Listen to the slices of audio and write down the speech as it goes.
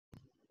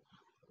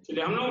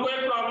चलिए हम लोग को एक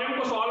प्रॉब्लम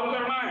को सॉल्व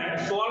करना है।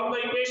 Solve the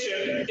equation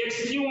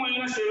x³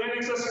 -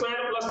 7x²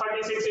 +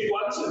 36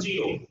 =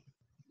 0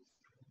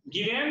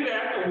 given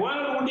that one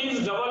root is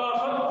double of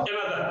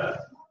another।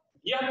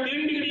 यह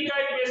 3 डिग्री का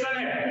इक्वेशन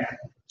है,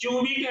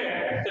 क्यूबिक है,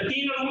 तो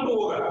 3 रूट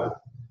होगा।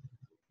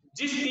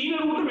 जिस 3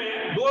 रूट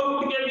में 2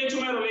 रूट के बीच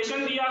में रिलेशन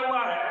दिया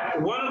हुआ है,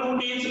 one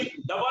root is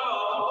double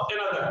of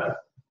another,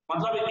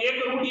 मतलब एक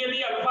रूट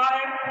यदि अल्फा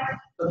है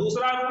तो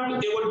दूसरा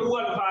रूट एगो 2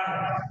 अल्फा है।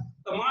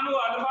 तो मान लो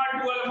अल्फा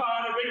 2 अल्फा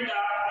और बीटा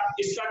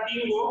इसका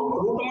 3 गो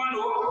रूट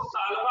मानो, तो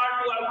अल्फा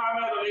 2 अल्फा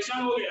में रिलेशन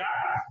हो गया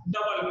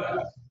डबल का।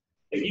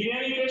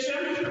 गिवन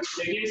इक्वेशन,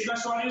 देखिए इसका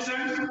सॉल्यूशन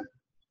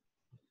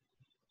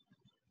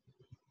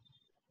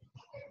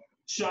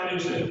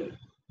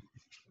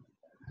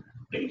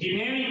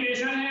गिवन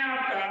इक्वेशन है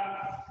आपका,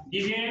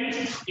 गिवन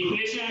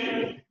इक्वेशन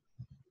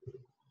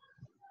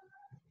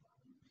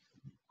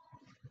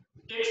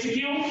x³ -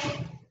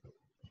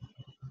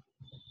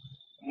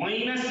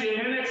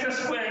 7x²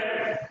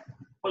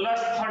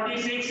 +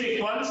 36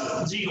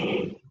 = 0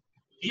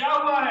 दिया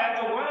हुआ है।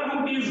 तो one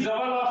root is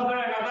double of the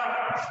another.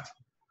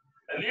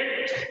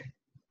 Let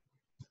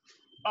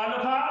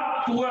alpha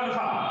 2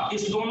 alpha,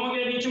 इस दोनों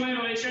के बीच में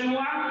रिलेशन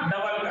हुआ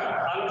डबल का,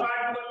 alpha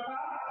 2 alpha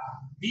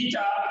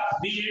beta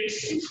B it's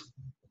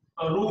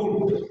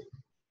root.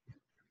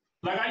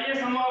 लगाइए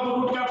सम ऑफ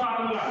रूट का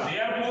formula,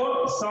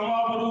 therefore some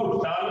of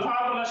root alpha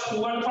 +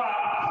 2 alpha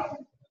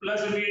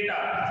 + beta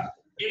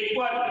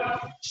equal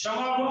some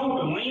of root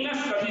minus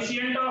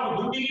coefficient of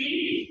 2 degree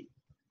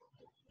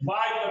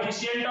by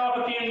coefficient of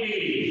 3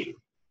 degree.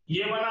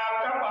 ये बना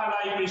आपका पहला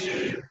इक्वेशन।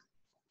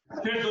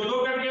 फिर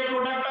दो करके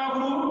product of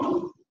root,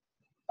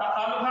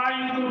 alpha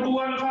 × 2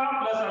 alpha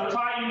 +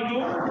 alpha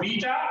 ×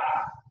 beta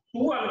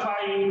 2 alpha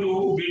 ×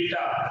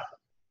 beta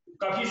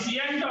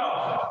coefficient of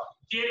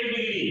 1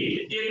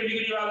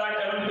 degree वाला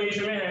term तो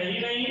इसमें है ही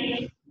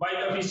नहीं, बाय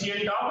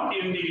कोएफिशिएंट ऑफ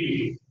 3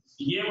 डिग्री।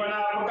 ये बना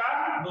आपका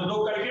दो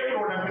करके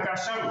प्रोडक्ट का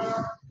सम।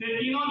 फिर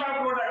तीनों का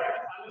product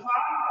alpha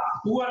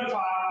 2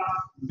 alpha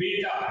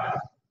beta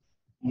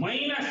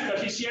minus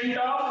coefficient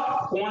of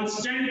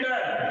constant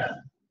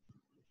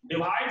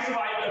divides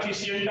bye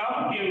coefficient of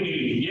 3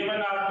 degree. ये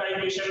बना आपका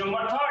इक्वेशन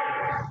नंबर 3।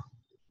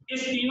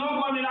 इस तीनों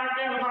को मिला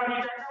के अल्फा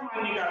बीटा का मान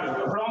निकालो।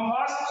 From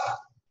first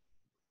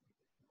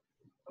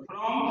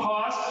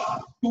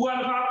 2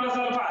 alpha +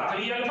 alpha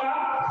 3 alpha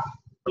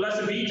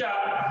 + beta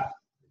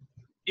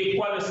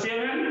equal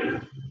 7।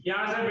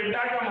 यहां से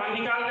बीटा का मान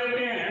निकाल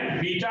लेते हैं,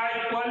 बीटा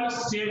इक्वल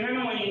 7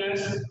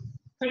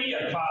 - 3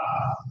 अल्फा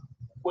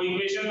को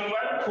इक्वेशन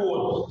नंबर 4।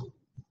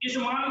 इस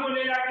मान को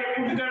ले जाके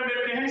पुट कर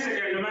देते हैं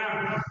सेकंड में।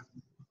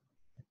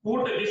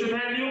 Put this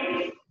value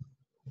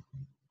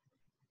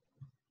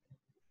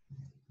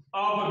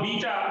of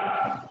beta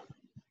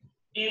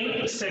in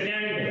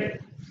second.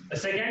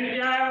 Second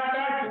क्या है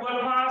आपका 2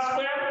 अल्फा²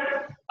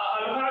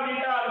 अल्फा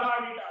बीटा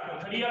तो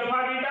 3 अल्फा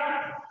बीटा,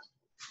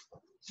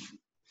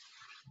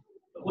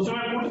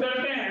 उसमें पुट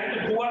करते हैं तो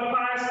 2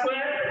 अल्फा²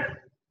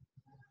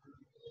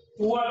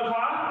 2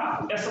 अल्फा²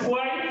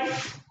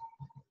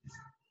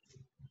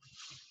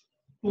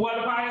 2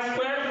 अल्फा²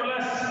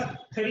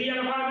 + 3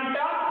 अल्फा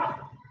बीटा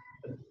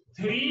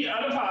 3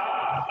 अल्फा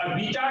और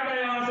बीटा का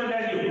यहां से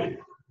वैल्यू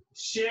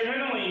 7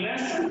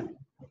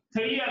 -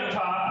 3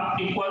 अल्फा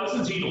 =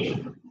 0।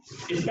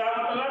 इसका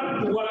मतलब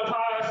 2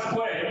 अल्फा² +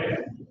 7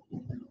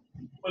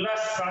 ×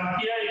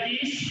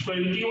 21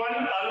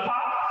 21 अल्फा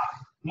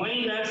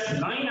माइनस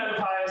 9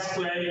 अल्फा² =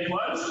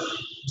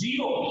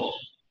 0।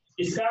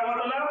 इसका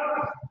मतलब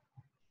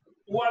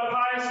 2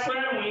 अल्फा² -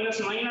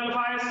 9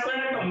 अल्फा²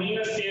 तो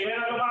 -7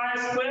 अल्फा²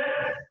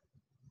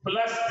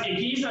 +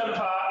 21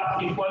 अल्फा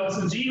 =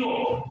 0।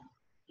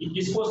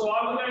 इसको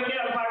सॉल्व करके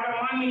अल्फा का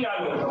मान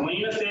निकालो तो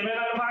 -7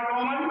 अल्फा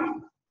कॉमन,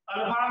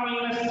 अल्फा -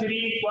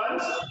 3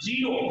 =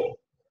 0।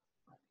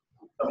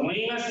 तो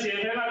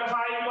 -7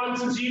 अल्फा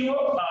 = 0,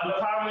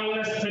 अल्फा -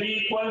 3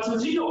 =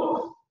 0,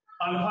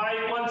 अल्फा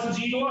 =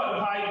 0,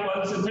 अल्फा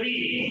 =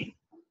 3।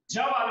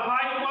 जब अल्फा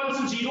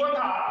 = 0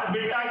 था तो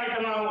बीटा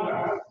कितना होगा,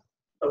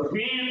 तो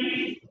फिर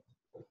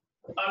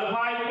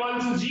अल्फा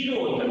 = 0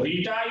 तो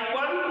बीटा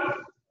इक्वल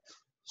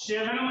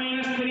 7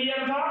 - 3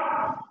 अल्फा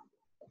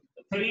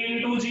 3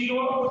 ×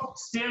 0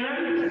 7।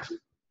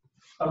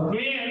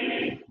 फिर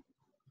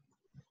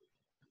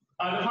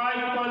अल्फा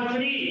 =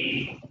 3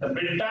 तो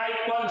बीटा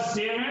इक्वल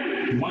 7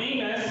 -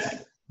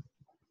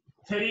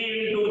 3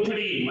 ×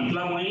 3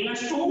 मतलब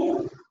 -2।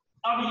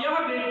 अब यह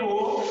देखो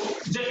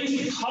जो इस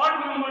थर्ड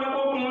नंबर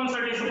को कौन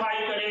सेटिस्फाई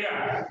करेगा,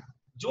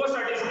 जो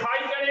सेटिस्फाई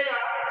करेगा,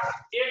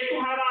 एक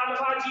तुम्हारा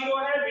अल्फा 0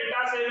 है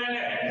बीटा 7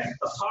 है,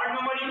 तो थर्ड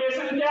नंबर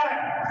इक्वेशन क्या है,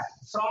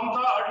 फ्रॉम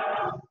थर्ड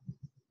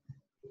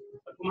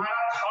तुम्हारा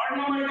थर्ड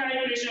नंबर का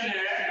इक्वेशन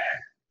है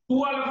 2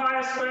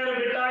 अल्फा²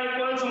 beta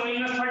equals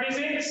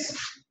 -36,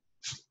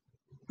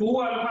 2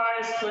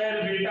 अल्फा²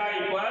 beta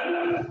equal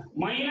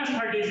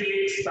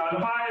 -36,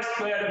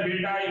 अल्फा²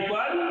 beta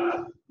equal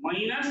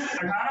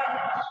 -18।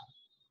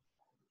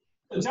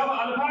 जब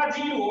अल्फा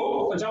 0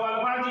 तो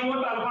अल्फा²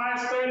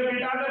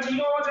 बीटा का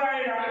 0 हो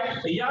जाएगा,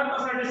 तो यह तो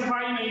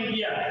सेटिस्फाई नहीं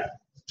किया।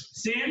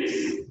 Since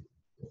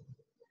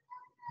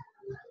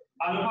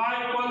alpha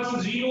equals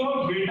 0,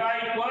 beta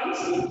equals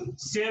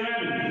 7,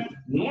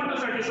 not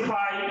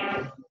satisfy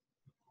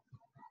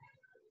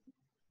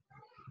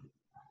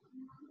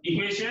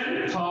equation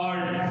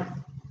third,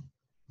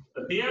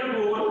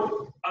 therefore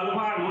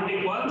alpha not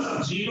equals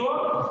 0,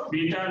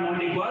 beta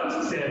not equals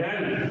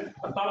 7।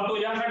 तब तो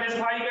यह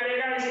सेटिस्फाई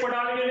करेगा। इसको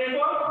डाल के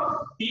देखो,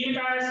 3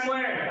 का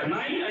square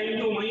 9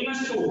 into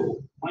 -2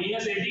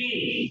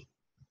 -18,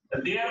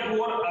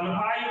 therefore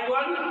alpha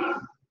equal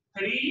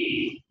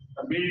 3,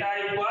 beta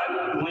equal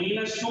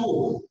 -2,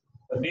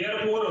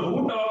 therefore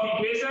root of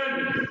equation,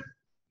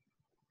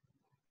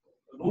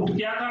 root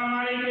क्या था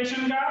हमारे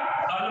इक्वेशन का,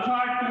 अल्फा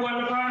 2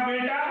 अल्फा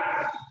बीटा,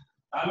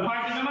 अल्फा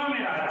कितना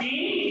मेरा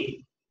 3,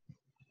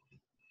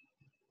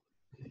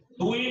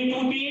 2 into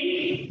 3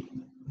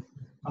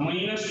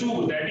 -2,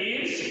 that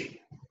is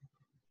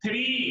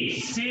 3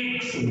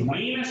 6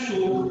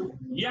 -2।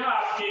 यह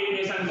आपके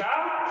इक्वेशन का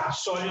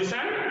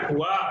सॉल्यूशन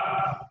हुआ।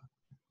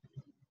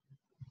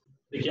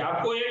 देखिए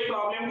आपको एक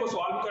प्रॉब्लम को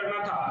सॉल्व करना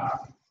था,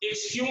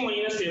 x³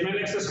 -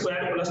 7x² +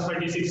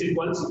 36 =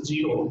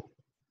 0।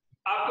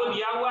 आपको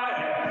दिया हुआ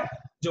है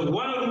जो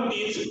one root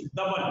is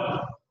double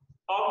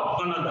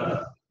of another.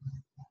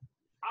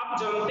 आप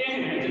जानते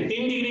हैं कि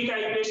 3 डिग्री का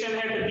इक्वेशन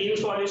है तो 3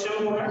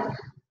 सॉल्यूशन होगा।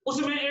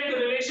 उसमें एक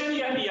रिलेशन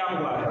यह दिया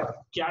हुआ है,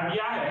 क्या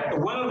दिया है, तो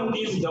one root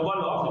is double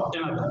of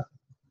another.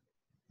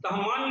 तो हम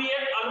मान लिए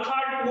अल्फा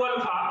 2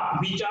 अल्फा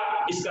बीटा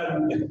इसका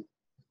रूट है,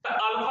 तो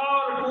अल्फा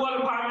और 2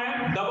 अल्फा में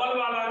डबल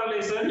वाला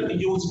रिलेशन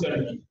यूज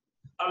करेंगे,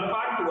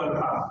 अल्फा 2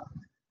 अल्फा।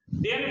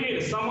 देन फिर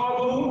सम ऑफ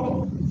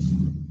रूट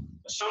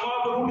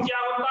क्या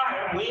होता है,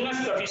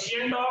 minus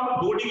coefficient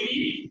of 2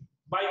 degree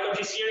by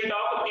coefficient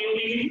of 3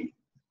 degree,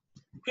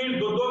 फिर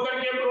दो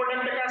करके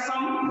प्रोडक्ट का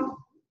सम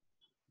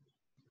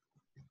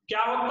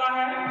क्या होता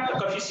है, तो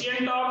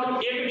coefficient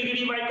of 1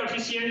 degree by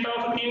coefficient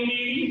of 3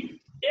 degree.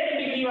 1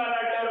 degree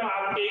वाला टर्म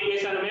आपके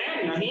इक्वेशन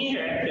में नहीं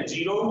है तो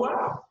 0 हुआ,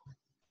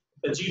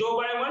 तो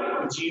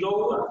 0/1 0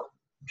 हुआ।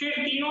 फिर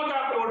तीनों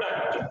का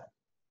प्रोडक्ट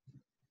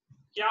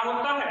क्या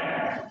होता है,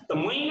 तो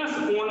minus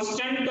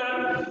constant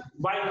term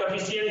by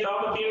coefficient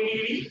of 3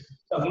 degree,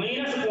 तो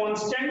माइनस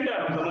कांस्टेंट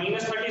टर्म तो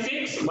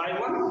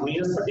 -36/1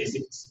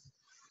 -36।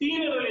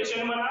 3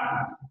 रिलेशन बना।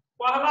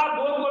 पहला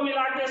 2 को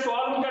मिला के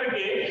सॉल्व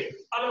करके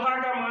अल्फा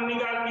का मान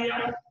निकाल दिया,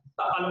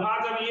 तो अल्फा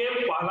जब ये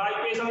पहला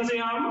इक्वेशन से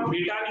हम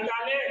बीटा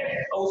निकाले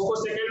और उसको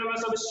सेकंड में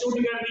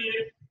सब्स्टिट्यूट कर दिए,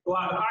 तो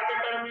अल्फा के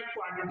टर्म में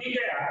क्वांटिटी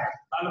गया,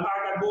 अल्फा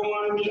का 2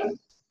 मान मिला।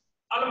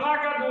 अल्फा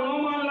का दोनों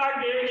मान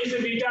लाके इस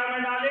बीटा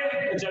में डाले,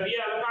 तो जब ये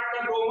अल्फा का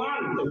 2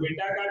 मान तो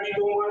बीटा का भी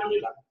 2 मान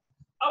मिला।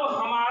 अब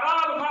हमारा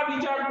अल्फा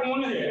बीटा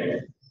कौन है,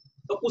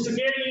 तो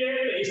उसके लिए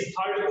इस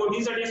थर्ड को भी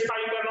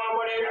सेटिस्फाई करना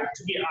पड़ेगा,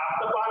 क्योंकि आप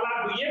तो पहला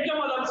दुइये के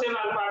मदद से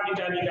अल्फा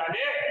बीटा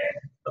निकाले,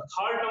 तो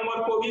थर्ड नंबर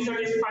को भी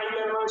सेटिस्फाई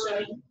करना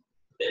चाहिए।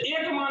 तो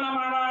एक मान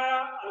हमारा आया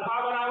अल्फा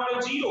बराबर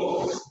 0,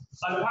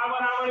 अल्फा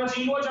बराबर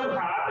 0 जब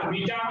था तो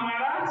बीटा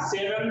हमारा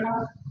 7 था,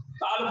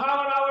 तो अल्फा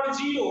बराबर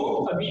 0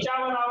 तो बीटा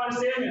बराबर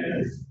 7,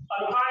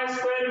 अल्फा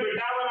स्क्वायर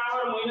बीटा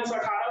बराबर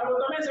 -18 को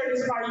तो नहीं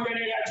सेटिस्फाई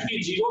करेगा, क्योंकि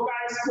 0 का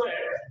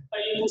स्क्वायर तो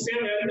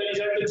 7 तो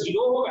रिजल्ट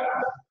 0 होगा,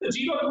 तो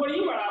 0 थोड़ी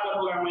बराबर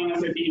होगा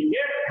 -18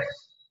 के।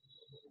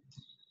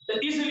 तो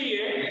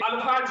इसलिए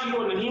अल्फा 0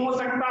 नहीं हो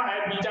सकता है,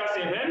 बीटा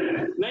 7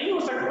 नहीं हो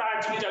सकता है,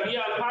 क्योंकि जब ये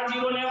अल्फा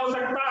 0 नहीं हो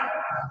सकता है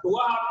तो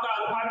वह आपका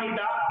अल्फा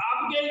बीटा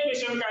आपके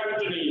इक्वेशन का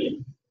रूट नहीं है,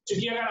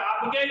 क्योंकि अगर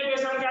आपके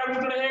इक्वेशन का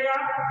रूट रहेगा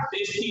तो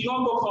इस तीनों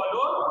को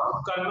फॉलो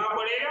करना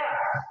पड़ेगा,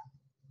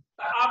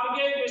 तो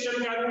आपके इक्वेशन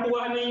का रूट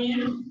वह नहीं है।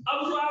 अब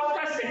जो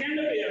आपका सेकंड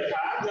पेयर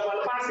था, जब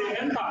अल्फा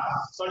 7 था,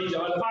 सॉरी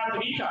जब अल्फा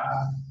 3 था,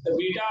 तो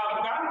बीटा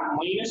आपका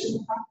 -2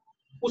 था।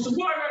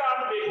 उसको अगर आप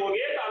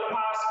देखोगे तो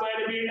अल्फा स्क्वायर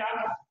बीटा,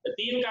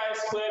 3 का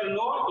स्क्वायर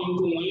 9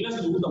 into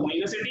 -2 तो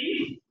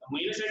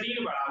 -18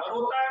 बराबर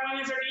होता है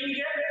 -18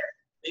 के।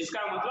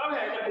 इसका मतलब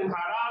है कि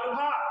तुम्हारा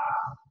अल्फा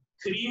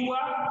 3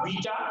 हुआ,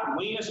 बीटा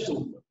 -2,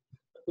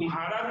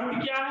 तुम्हारा रूट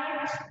क्या है,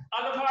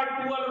 अल्फा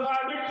 2 अल्फा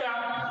बीटा।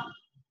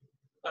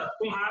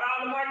 तुम्हारा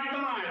अल्फा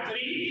कितना है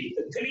 3,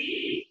 3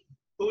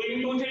 2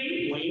 into 3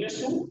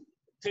 -2,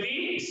 3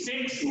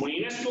 6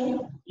 -2,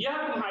 यह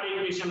तुम्हारे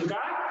इक्वेशन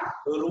का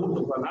रूट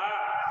बना।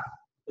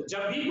 तो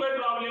जब भी कोई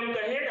प्रॉब्लम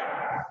कहेगा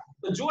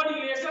तो जो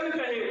रिलेशन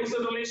कहे उस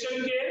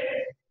रिलेशन के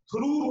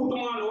थ्रू रूट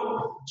मानो,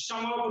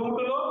 सम ऑफ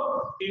रूट लो,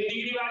 3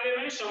 डिग्री वाले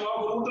में सम ऑफ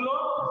रूट लो,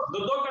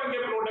 दो करके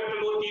प्रोडक्ट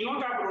लो, तीनों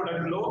का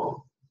प्रोडक्ट लो,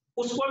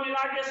 उसको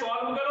मिला के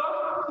सॉल्व करो,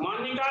 मान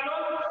निकालो।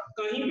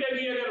 कहीं पे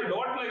भी अगर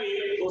डॉट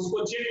लगे तो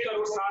उसको चेक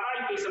करो, सारा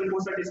इक्वेशन को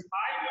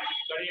सेटिस्फाई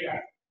करेगा।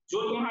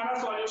 जो तुम्हारा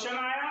सॉल्यूशन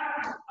आया,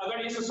 अगर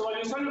इस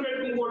सॉल्यूशन पे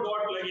तुमको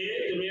डॉट लगे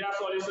कि मेरा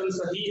सॉल्यूशन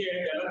सही है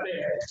गलत है,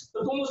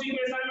 तो तुम उस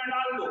इक्वेशन में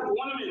डाल दो,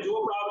 कौन में जो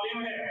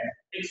प्रॉब्लम है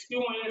x³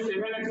 -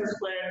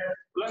 7x²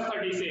 +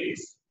 36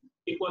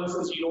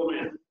 = 0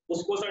 में,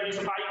 उसको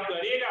सेटिस्फाई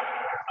करेगा।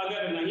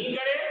 अगर नहीं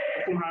करे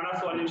तो तुम्हारा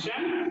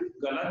सॉल्यूशन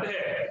गलत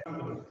है।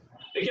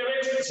 देखिए अब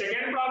एक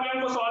सेकंड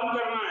प्रॉब्लम को सॉल्व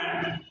करना है।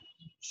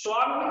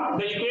 Solve the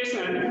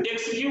equation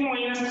x³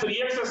 -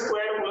 3x²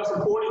 +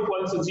 4 =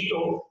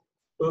 0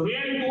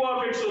 when two of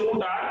its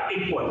root are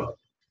equal।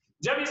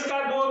 जब इसका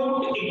दो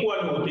रूट इक्वल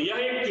हो, तो यह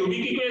एक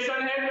क्यूबिक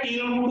इक्वेशन है, 3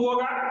 रूट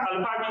होगा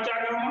अल्फा बीटा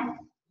गामा,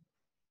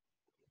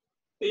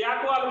 तो या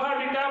तो अल्फा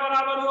बीटा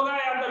बराबर होगा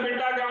या तो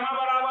बीटा गामा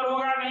बराबर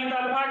होगा, नहीं तो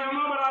अल्फा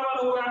गामा बराबर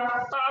होगा।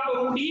 तो आप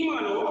रूट ही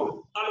मानो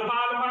अल्फा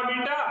अल्फा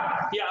बीटा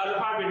या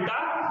अल्फा बीटा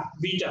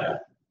बीटा,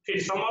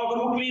 फिर सम ऑफ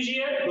रूट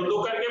लीजिए, दो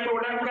दो करके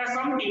प्रोडक्ट का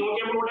सम, तीनों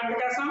के प्रोडक्ट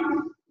का सम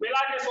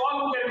मिला के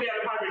सॉल्व करके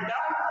अल्फा बीटा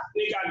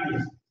निकालिए।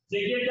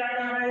 देखिए क्या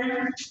कर रहे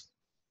हैं,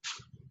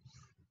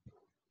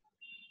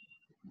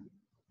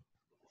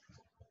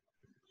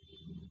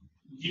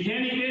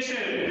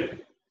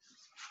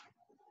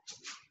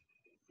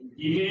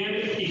 given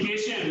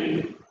equation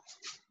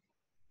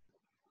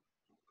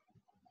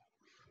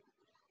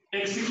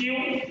x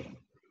cube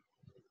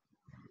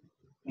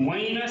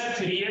minus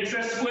 3x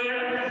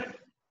square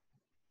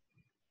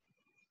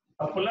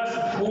plus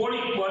 4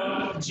 equal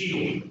 0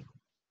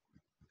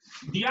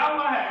 दिया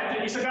हुआ है,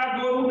 तो इसका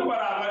दो रूट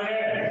बराबर है,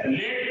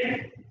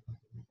 let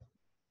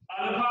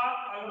alpha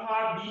alpha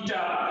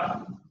beta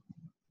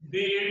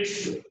bets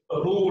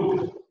root,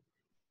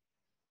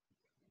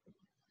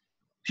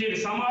 फिर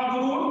सम of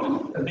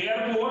root,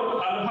 therefore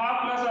alpha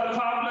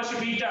plus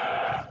beta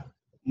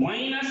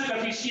minus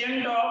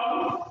coefficient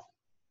of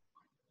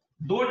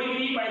 2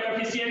 degree by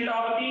coefficient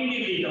of 3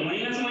 degree, तो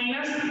माइनस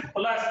माइनस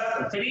प्लस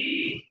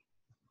 3,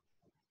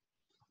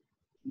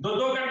 दो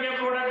दो करके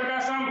प्रोडक्ट का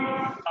सम,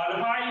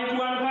 alpha into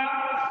alpha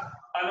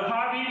alpha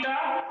beta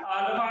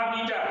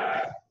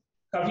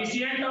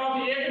coefficient of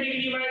 1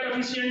 degree by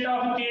coefficient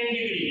of 10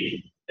 degree,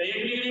 तो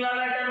 1 degree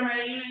वाला term है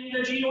ही नहीं,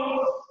 तो 0,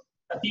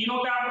 तीनों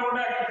का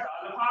product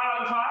alpha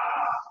alpha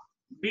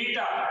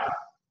beta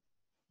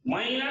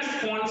minus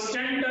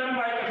constant term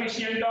by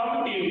coefficient of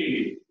 10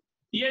 degree,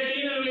 ये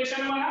तीन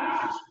रिलेशन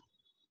बना,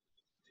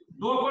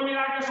 दो को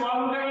मिला के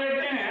सॉल्व कर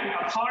लेते हैं,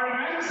 अब थर्ड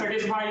में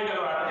सेटिस्फाई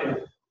करवाते हैं।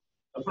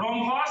 From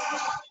first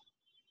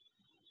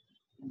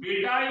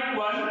beta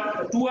equal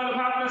 2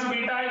 alpha plus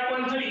beta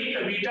equal 3,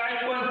 तो बीटा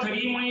इक्वल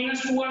 3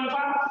 माइनस 2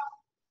 अल्फा,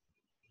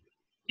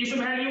 इस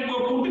वैल्यू को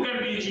पुट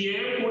कर दीजिए,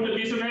 put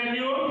this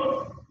value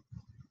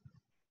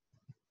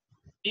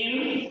in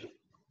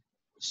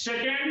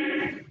second,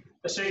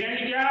 तो सेकेंड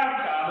क्या है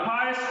आपका alpha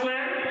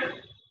square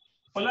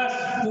plus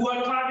 2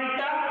 alpha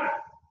beta,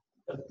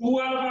 2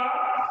 alpha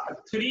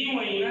 3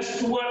 minus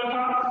 2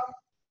 alpha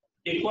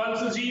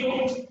equals 0,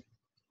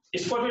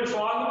 इसको फिर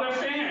सॉल्व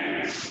करते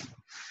हैं,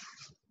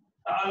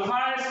 alpha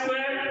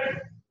square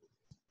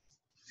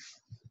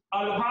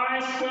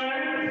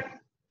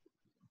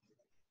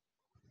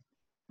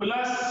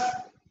plus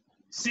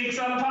 6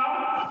 alpha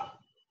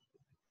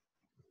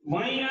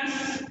minus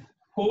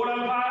 4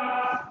 alpha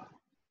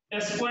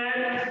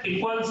square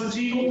equals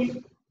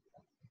 0,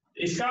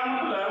 इसका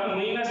मतलब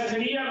minus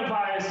 3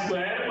 alpha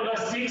square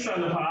plus 6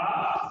 alpha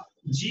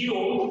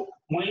 0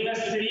 minus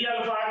 3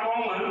 alpha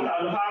common,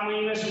 alpha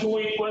minus 2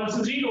 equals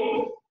 0,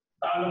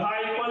 alpha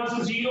equals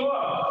 0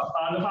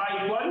 alpha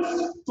equals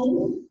 2,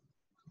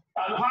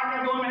 alpha का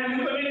दो value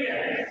तो मिल गया,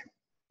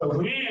 तो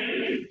when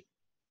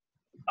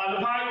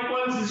alpha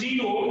equals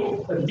 0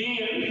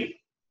 then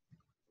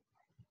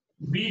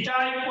beta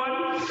equal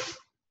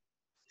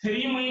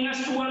 3 minus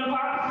 2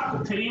 alpha,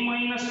 3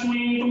 minus 2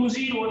 into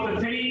 0 तो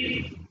 3,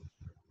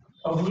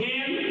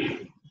 when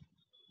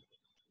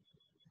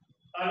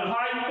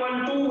alpha equal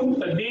 2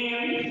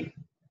 then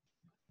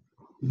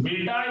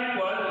beta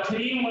equal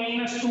 3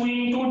 minus 2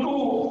 into 2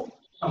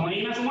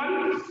 minus 1,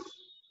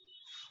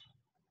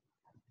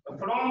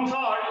 from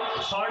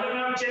third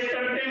में हम check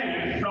करते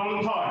हैं, from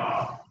third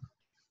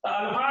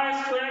alpha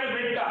square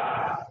beta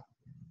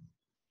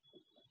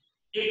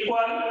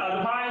equal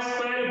alpha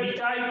square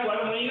beta equal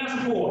minus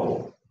 4,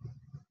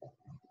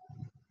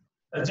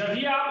 जब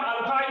भी आप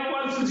alpha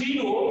equals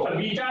 0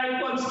 beta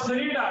equals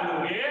 3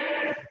 डालोगे,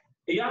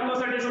 यह तो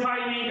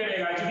सेटिस्फाई नहीं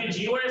करेगा, क्योंकि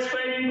 0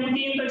 स्क्वायर इंटू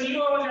 3 तो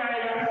 0 हो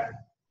जाएगा,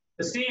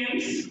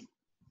 since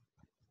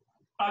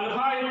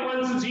alpha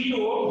equals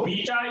 0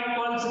 beta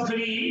equals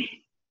 3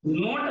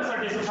 not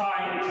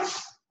satisfy,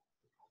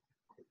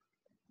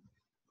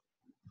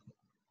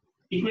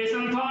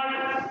 equation third,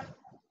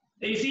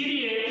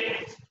 इसीलिए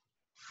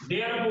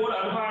therefore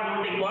alpha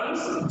not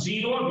equals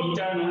 0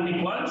 beta not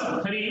equals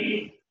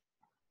 3।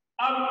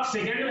 अब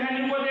सेकेंड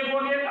वैल्यू को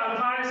देखोगे,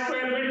 अल्फा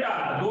स्क्वायर बीटा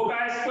 2 का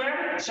square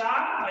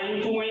 4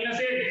 into minus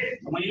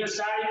 1 minus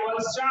 4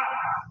 equals 4,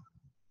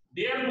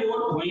 therefore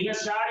minus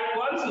 4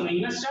 equals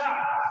minus 4,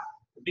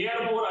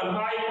 therefore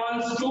alpha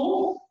equals 2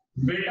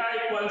 beta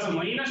equals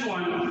minus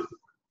 1,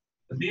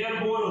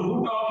 therefore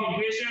root of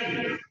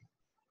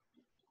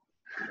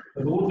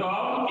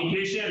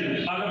equation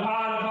alpha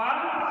alpha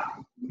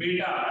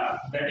beta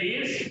that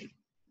is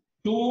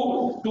 2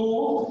 2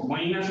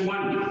 minus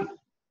 1।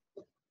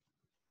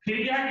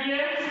 फिर क्या किए,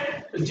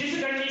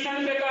 जिस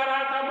condition पे कह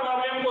रहा था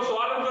प्रॉब्लम को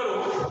सॉल्व करो,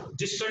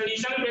 जिस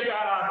कंडीशन पे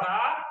कह रहा था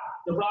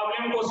तो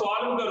प्रॉब्लम को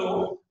सॉल्व करो,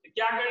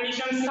 क्या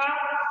कंडीशन था,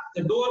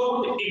 दो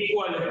रूट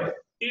इक्वल है,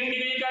 3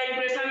 डिग्री का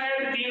इक्वेशन है,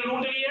 3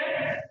 रूट लिए,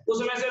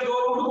 उसमें से 2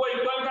 रूट को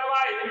इक्वल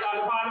करवाए,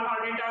 अल्फा अल्फा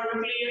बीटा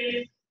रूट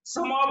लिए,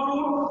 सम ऑफ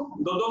रूट,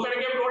 दो दो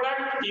करके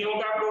प्रोडक्ट, तीनों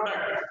का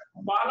प्रोडक्ट,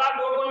 पहला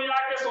दो को मिला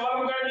के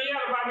सॉल्व कर दिए,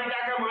 अल्फा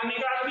बीटा का मान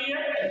निकाल दिए,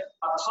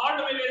 और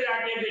थर्ड में ले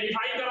जाके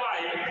वेरीफाई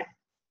करवाए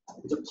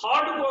तो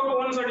थर्ड को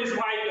कौन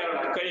सेटिस्फाई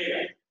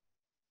करेगा,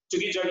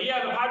 क्योंकि जब ये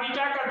अल्फा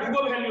बीटा का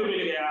दुगो वैल्यू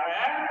मिल गया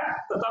है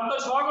तो तब तो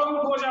 6 का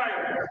रूट हो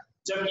जाएगा,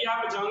 जबकि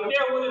आप जानते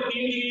हो जो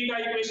 3 डिग्री का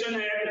इक्वेशन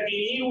है तो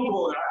 3 ही रूट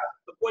होगा,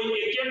 तो कोई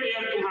एक ही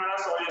पेयर तुम्हारा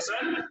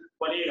सॉल्यूशन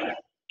बनेगा,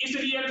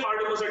 इसलिए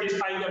थर्ड को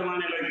सेटिस्फाई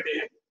करवाने लगते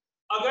हैं।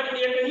 अगर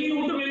एक ही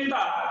रूट मिलता,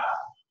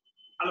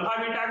 अल्फा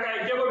बीटा का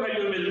एक को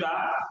वैल्यू मिलता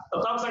तो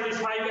तब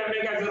सेटिस्फाई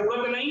करने का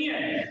जरूरत नहीं है,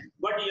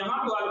 बट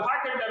यहाँ तो अल्फा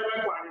के टर्म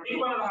में क्वाड्रेटिक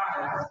बन रहा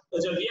है, तो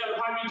जब ये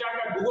अल्फा बीटा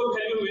का दुगो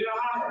वैल्यू मिल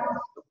रहा है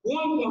तो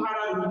कौन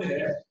तुम्हारा रूट है,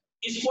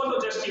 इसको तो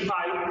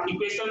जस्टिफाई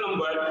इक्वेशन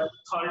नंबर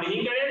थर्ड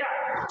ही करेगा,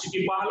 क्योंकि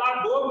पहला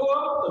दो को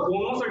तो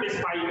दोनों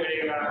सेटिस्फाई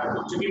करेगा,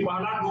 क्योंकि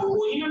पहला दो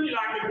को ही ना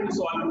मिला के तुम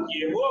सॉल्व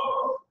किए हो,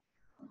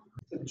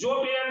 जो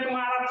पेयर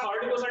तुम्हारा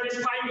थर्ड को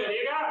सेटिस्फाई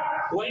करेगा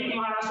वही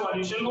तुम्हारा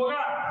सॉल्यूशन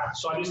होगा,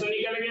 सॉल्यूशन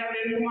निकल गया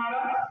देन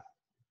तुम्हारा